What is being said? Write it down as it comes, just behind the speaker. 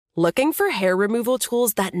Looking for hair removal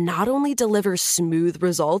tools that not only deliver smooth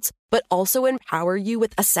results, but also empower you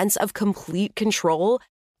with a sense of complete control?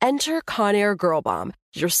 Enter Conair Girl Bomb,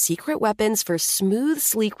 your secret weapons for smooth,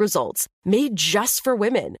 sleek results, made just for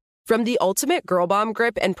women. From the ultimate Girl Bomb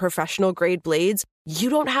grip and professional-grade blades, you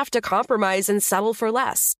don't have to compromise and settle for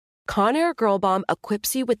less. Conair Girl Bomb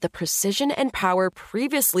equips you with the precision and power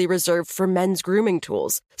previously reserved for men's grooming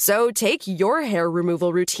tools. So take your hair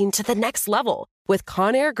removal routine to the next level with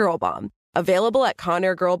Conair Girl Bomb. Available at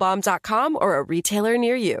ConairGirlBomb.com or a retailer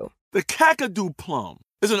near you. The Kakadu plum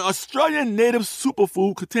is an Australian native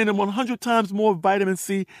superfood containing 100 times more vitamin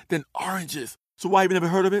C than oranges. So why have you never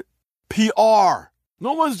heard of it? PR.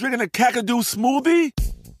 No one's drinking a Kakadu smoothie?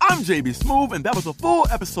 I'm JB Smoove, and that was a full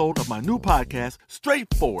episode of my new podcast,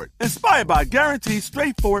 Straightforward, inspired by guaranteed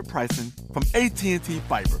straightforward pricing from AT&T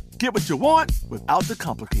Fiber. Get what you want without the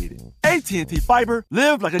complicated. AT&T Fiber,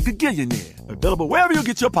 live like a gigillionaire. Available wherever you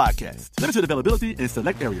get your podcasts. Limited availability in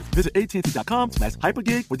select areas. Visit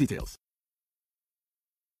AT&T.com/hypergig for details.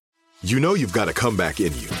 You know you've got a comeback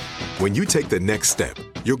in you. When you take the next step,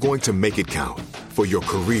 you're going to make it count. For your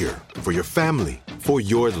career, for your family, for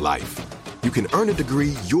your life. You can earn a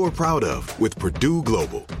degree you're proud of with Purdue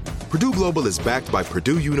Global. Purdue Global is backed by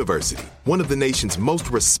Purdue University, one of the nation's most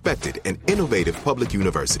respected and innovative public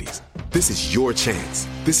universities. This is your chance.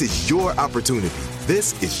 This is your opportunity.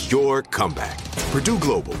 This is your comeback. Purdue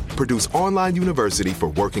Global, Purdue's online university for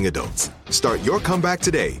working adults. Start your comeback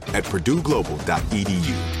today at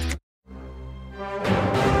purdueglobal.edu.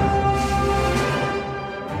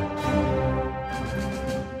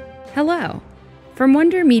 Hello. From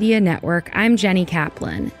Wonder Media Network, I'm Jenny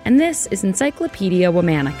Kaplan, and this is Encyclopedia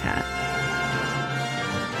Womanica.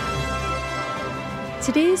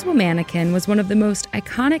 Today's Womanican was one of the most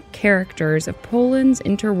iconic characters of Poland's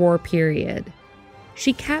interwar period.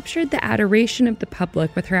 She captured the adoration of the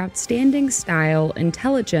public with her outstanding style,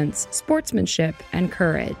 intelligence, sportsmanship, and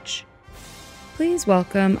courage. Please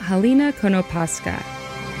welcome Halina Konopacka.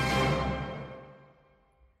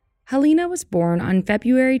 Halina was born on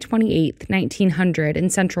February 28, 1900, in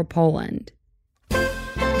central Poland.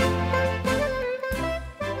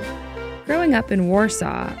 Growing up in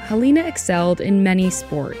Warsaw, Halina excelled in many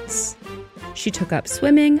sports. She took up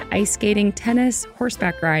swimming, ice skating, tennis,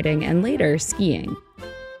 horseback riding, and later skiing.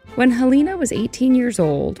 When Halina was 18 years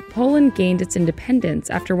old, Poland gained its independence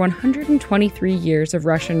after 123 years of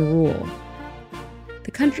Russian rule.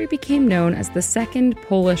 The country became known as the Second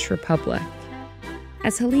Polish Republic.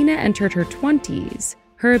 As Halina entered her 20s,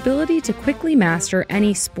 her ability to quickly master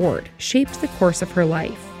any sport shaped the course of her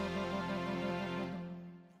life.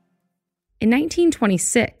 In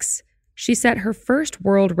 1926, she set her first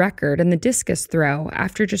world record in the discus throw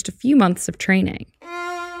after just a few months of training.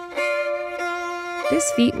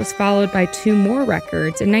 This feat was followed by two more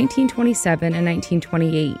records in 1927 and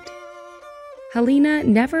 1928. Halina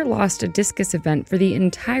never lost a discus event for the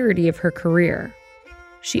entirety of her career.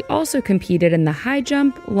 She also competed in the high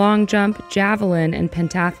jump, long jump, javelin, and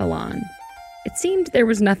pentathlon. It seemed there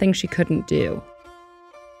was nothing she couldn't do.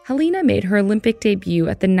 Halina made her Olympic debut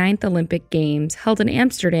at the 9th Olympic Games held in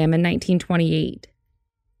Amsterdam in 1928.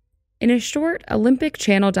 In a short Olympic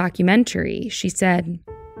Channel documentary, she said,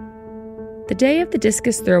 "The day of the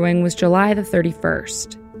discus throwing was July the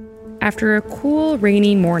 31st. After a cool,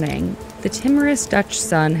 rainy morning, the timorous Dutch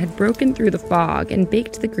sun had broken through the fog and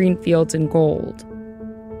baked the green fields in gold.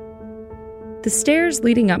 The stairs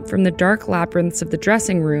leading up from the dark labyrinths of the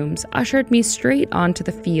dressing rooms ushered me straight onto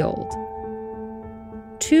the field.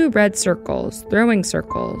 2 red circles, throwing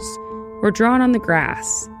circles, were drawn on the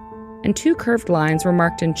grass, and 2 curved lines were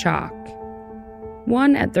marked in chalk.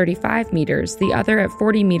 One at 35 meters, the other at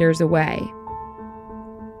 40 meters away.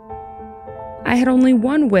 I had only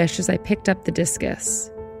one wish as I picked up the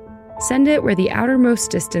discus. Send it where the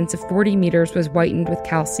outermost distance of 40 meters was whitened with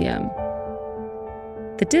calcium.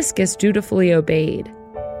 The discus dutifully obeyed.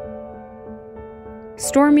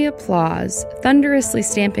 Stormy applause, thunderously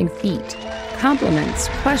stamping feet, compliments,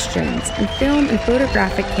 questions, and film and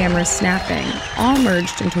photographic cameras snapping all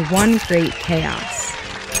merged into one great chaos.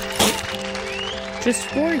 Just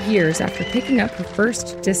 4 years after picking up her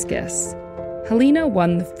first discus, Halina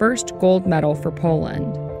won the first gold medal for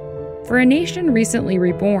Poland. For a nation recently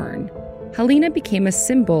reborn, Halina became a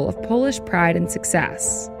symbol of Polish pride and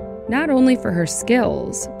success, not only for her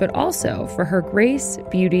skills, but also for her grace,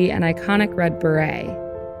 beauty, and iconic red beret.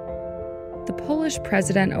 The Polish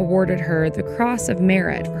president awarded her the Cross of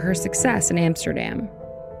Merit for her success in Amsterdam.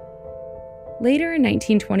 Later in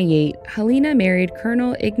 1928, Halina married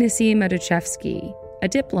Colonel Ignacy Matuszewski, a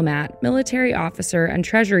diplomat, military officer, and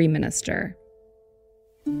treasury minister.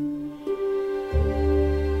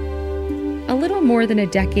 A little more than a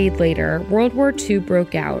decade later, World War II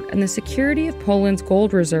broke out and the security of Poland's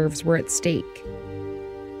gold reserves were at stake.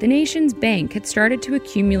 The nation's bank had started to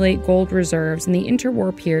accumulate gold reserves in the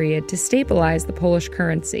interwar period to stabilize the Polish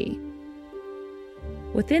currency.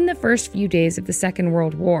 Within the first few days of the Second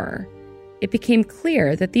World War, it became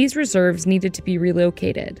clear that these reserves needed to be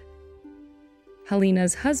relocated.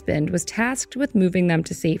 Halina's husband was tasked with moving them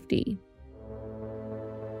to safety.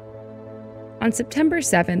 On September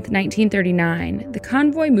 7, 1939, the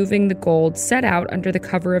convoy moving the gold set out under the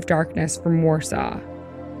cover of darkness from Warsaw.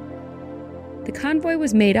 The convoy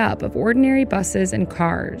was made up of ordinary buses and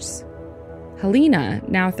cars. Halina,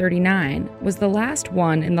 now 39, was the last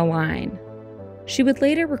one in the line. She would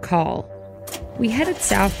later recall, "We headed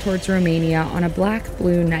south towards Romania on a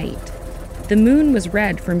black-blue night. The moon was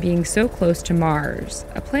red from being so close to Mars,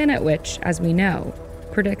 a planet which, as we know,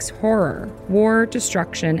 predicts horror, war,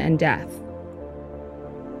 destruction, and death."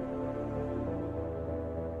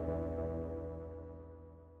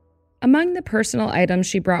 Among the personal items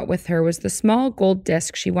she brought with her was the small gold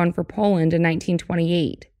disc she won for Poland in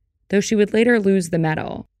 1928, though she would later lose the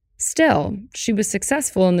medal. Still, she was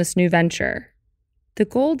successful in this new venture. The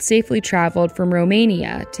gold safely traveled from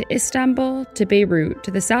Romania to Istanbul to Beirut to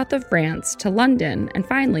the south of France to London and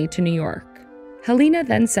finally to New York. Halina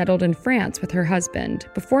then settled in France with her husband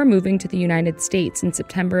before moving to the United States in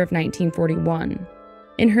September of 1941.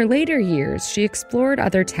 In her later years, she explored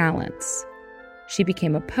other talents. She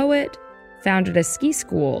became a poet, founded a ski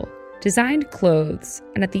school, designed clothes,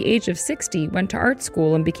 and at the age of 60 went to art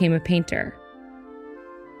school and became a painter.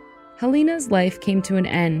 Halina's life came to an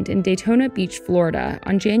end in Daytona Beach, Florida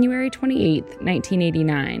on January 28,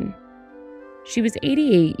 1989. She was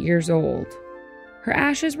 88 years old. Her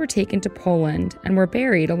ashes were taken to Poland and were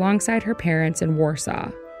buried alongside her parents in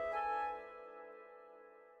Warsaw.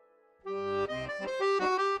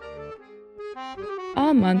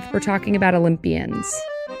 All month, we're talking about Olympians.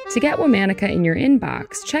 To get Womanica in your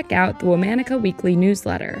inbox, check out the Womanica Weekly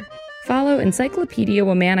newsletter. Follow Encyclopedia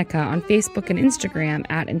Womanica on Facebook and Instagram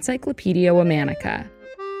at Encyclopedia Womanica.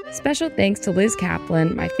 Special thanks to Liz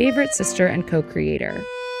Kaplan, my favorite sister and co-creator.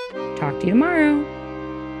 Talk to you tomorrow.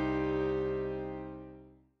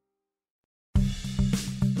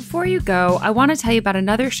 Before you go, I want to tell you about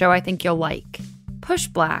another show I think you'll like.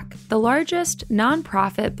 PushBlack, the largest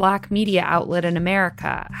nonprofit Black media outlet in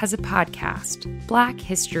America, has a podcast, Black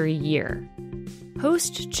History Year.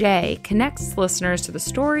 Host Jay connects listeners to the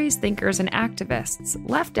stories, thinkers, and activists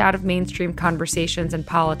left out of mainstream conversations and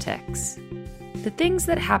politics. The things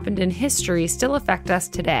that happened in history still affect us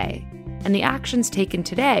today, and the actions taken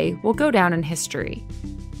today will go down in history.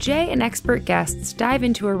 Jay and expert guests dive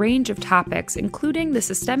into a range of topics, including the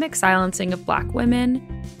systemic silencing of Black women,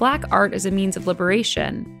 Black art as a means of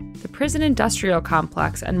liberation, the prison industrial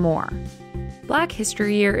complex, and more. Black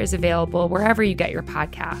History Year is available wherever you get your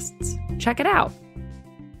podcasts. Check it out.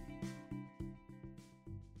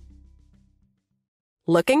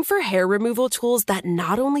 Looking for hair removal tools that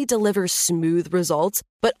not only deliver smooth results,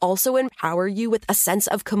 but also empower you with a sense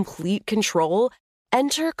of complete control?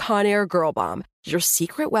 Enter Conair Girl Bomb, your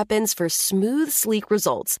secret weapons for smooth, sleek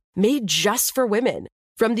results, made just for women.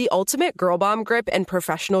 From the ultimate Girl Bomb grip and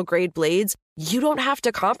professional-grade blades, you don't have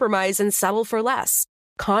to compromise and settle for less.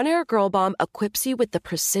 Conair Girl Bomb equips you with the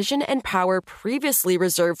precision and power previously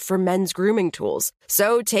reserved for men's grooming tools.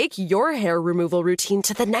 So take your hair removal routine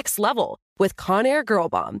to the next level with Conair Girl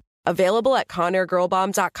Bomb. Available at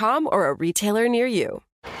ConairGirlBomb.com or a retailer near you.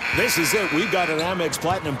 This is it. We've got an Amex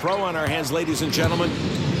Platinum Pro on our hands, ladies and gentlemen.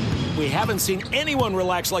 We haven't seen anyone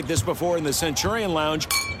relax like this before in the Centurion Lounge.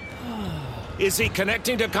 Is he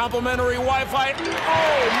connecting to complimentary Wi-Fi? Oh,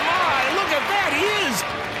 my! Look at that! He is!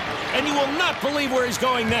 And you will not believe where he's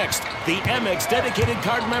going next. The Amex dedicated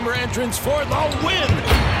card member entrance for the win!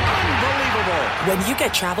 Unbelievable! When you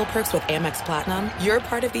get travel perks with Amex Platinum, you're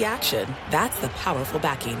part of the action. That's the powerful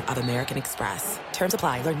backing of American Express. Terms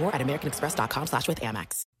apply. Learn more at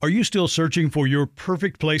americanexpress.com/withAmex. Are you still searching for your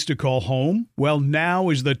perfect place to call home? Well, now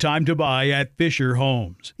is the time to buy at Fisher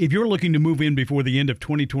Homes. If you're looking to move in before the end of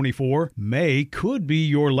 2024, May could be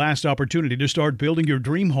your last opportunity to start building your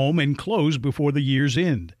dream home and close before the year's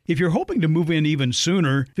end. If you're hoping to move in even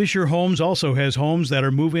sooner, Fisher Homes also has homes that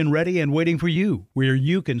are move-in ready and waiting for you, where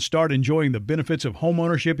you can start enjoying the benefits of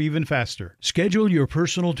homeownership even faster. Schedule your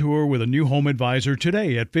personal tour with a new home advisor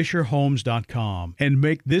today at FisherHomes.com and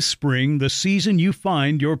make this spring the season you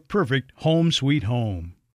find your perfect home sweet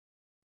home.